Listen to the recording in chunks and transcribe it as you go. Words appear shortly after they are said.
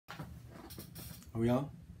Are we on?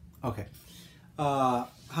 Okay.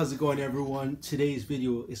 How's it going, everyone? Today's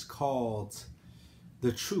video is called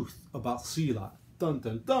 "The Truth About Silat." Dun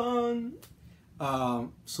dun dun.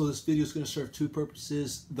 So this video is going to serve two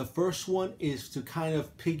purposes. The first one is to kind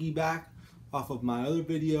of piggyback off of my other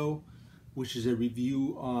video, which is a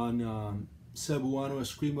review on Cebuano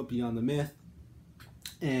Eskrima Beyond the Myth,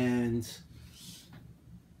 and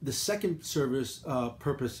the second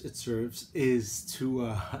purpose it serves is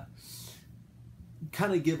to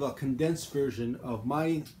kind of give a condensed version of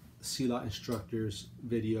my Silat instructor's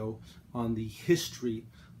video on the history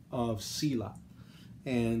of Silat.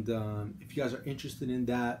 And if you guys are interested in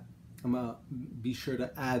that, I'm gonna be sure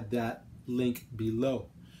to add that link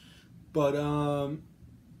below. But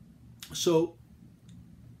so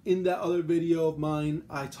in that other video of mine,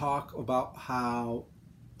 I talk about how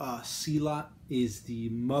Silat is the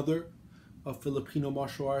mother of Filipino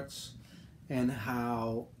martial arts, and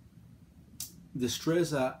how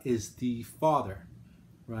Destreza is the father,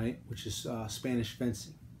 right? Which is Spanish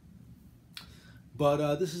fencing.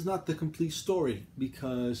 But this is not the complete story,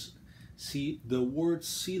 because, see, the word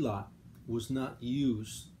Silat was not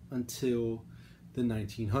used until the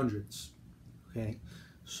 1900s. Okay,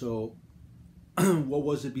 so what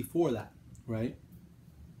was it before that, right?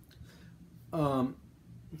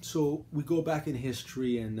 So we go back in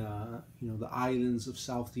history, and you know, the islands of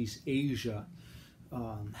Southeast Asia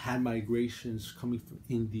had migrations coming from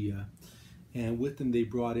India, and with them they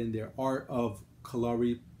brought in their art of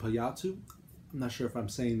Kalari Payatu. I'm not sure if I'm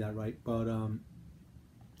saying that right, but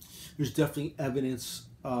there's definitely evidence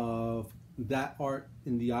of that art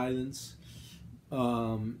in the islands.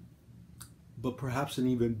 But perhaps an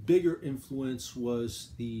even bigger influence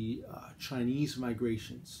was the Chinese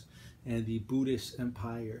migrations and the Buddhist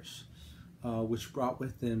empires, which brought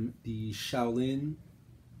with them the Shaolin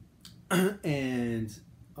and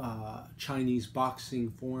Chinese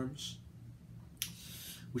boxing forms,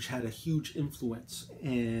 which had a huge influence.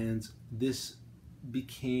 And this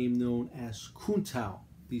became known as Kuntao,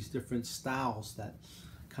 these different styles that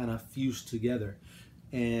kind of fused together.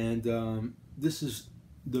 And this is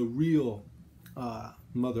the real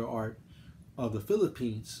mother art of the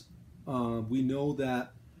Philippines. We know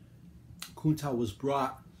that Kuntao was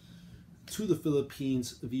brought to the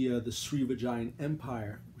Philippines via the Srivijayan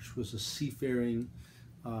Empire, which was a seafaring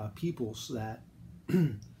peoples that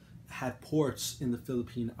had ports in the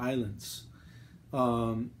Philippine Islands.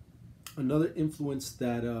 Another influence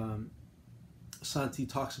that Santi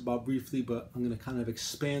talks about briefly, but I'm going to kind of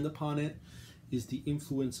expand upon it, is the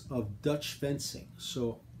influence of Dutch fencing.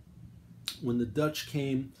 So when the Dutch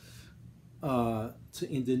came to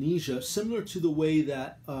Indonesia, similar to the way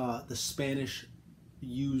that the Spanish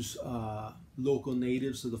use local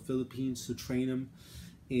natives of the Philippines to train them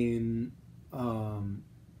in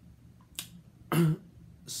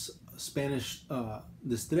Spanish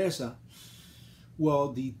destreza.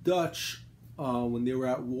 Well, the Dutch, when they were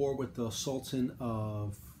at war with the Sultan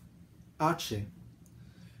of Aceh,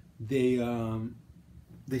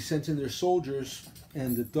 they sent in their soldiers,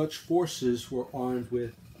 and the Dutch forces were armed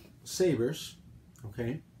with sabers,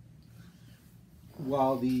 okay,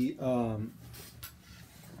 while the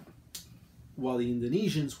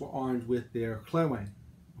Indonesians were armed with their kleweng,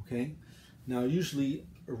 okay. Now, usually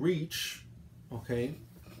reach, okay,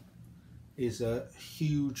 is a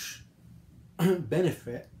huge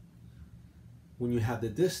benefit when you have the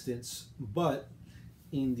distance, but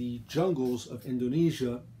in the jungles of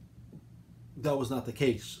Indonesia, that was not the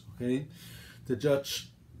case, okay. The Dutch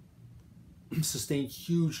sustained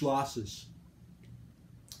huge losses,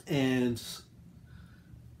 and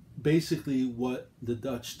basically what the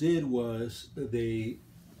Dutch did was they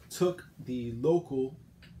took the local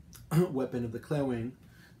weapon of the kleweng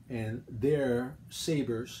and their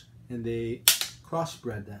sabers, and they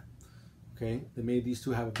crossbred them. Okay, they made these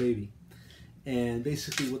two have a baby, and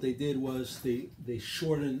basically what they did was they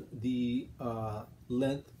shortened the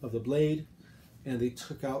length of the blade, and they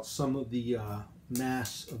took out some of the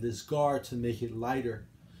mass of this guard to make it lighter.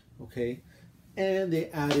 Okay, and they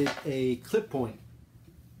added a clip point.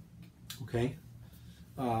 Okay,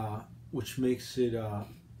 which makes it a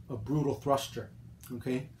brutal thruster.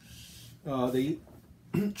 Okay, they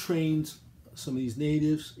trained some of these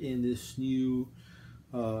natives in this new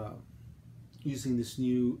using this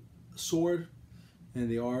new sword, and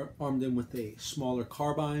they armed them with a smaller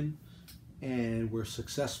carbine, and were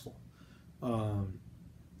successful.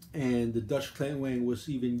 And the Dutch kleweng was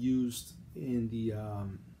even used in the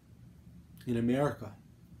in America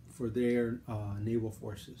for their naval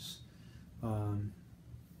forces.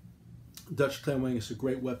 Dutch kleweng is a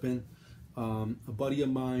great weapon. A buddy of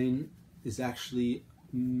mine is actually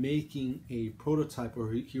making a prototype,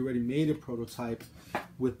 or he already made a prototype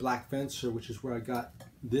with Black Fencer, which is where I got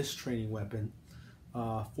this training weapon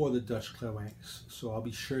for the Dutch Clairwanks. So I'll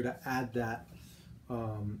be sure to add that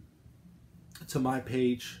to my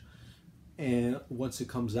page, and once it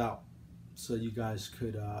comes out, so you guys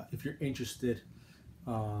could, if you're interested,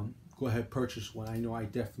 go ahead, purchase one. I know I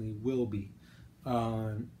definitely will be.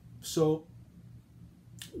 So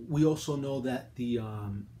we also know that the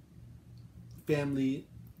family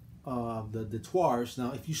of the Detwars,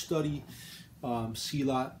 now if you study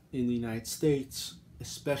Silat in the United States,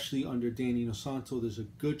 especially under Danny Inosanto, there's a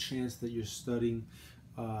good chance that you're studying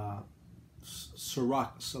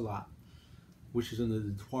Silat, which is under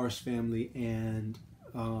the Detwars family, and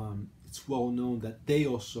it's well known that they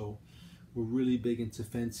also were really big into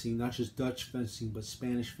fencing, not just Dutch fencing, but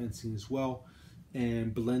Spanish fencing as well,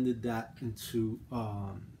 and blended that into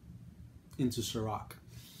Serac.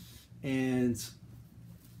 And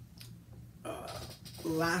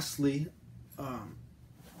lastly,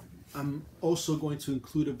 I'm also going to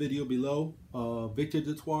include a video below of Victor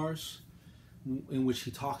Detwars, in which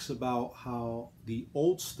he talks about how the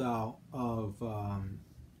old style of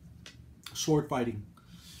sword fighting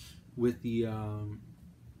with the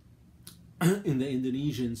in the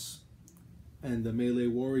Indonesians and the Malay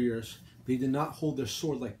warriors, they did not hold their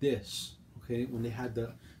sword like this. Okay, when they had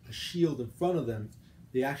the shield in front of them,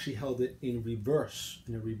 they actually held it in reverse,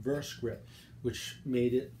 in a reverse grip, which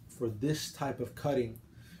made it for this type of cutting,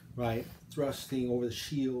 right? Thrusting over the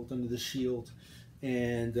shield, under the shield,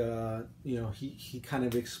 and you know, he kind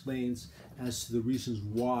of explains as to the reasons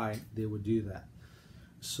why they would do that.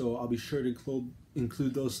 So I'll be sure to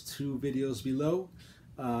include those two videos below.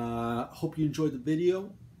 Hope you enjoyed the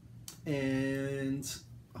video, and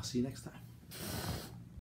I'll see you next time.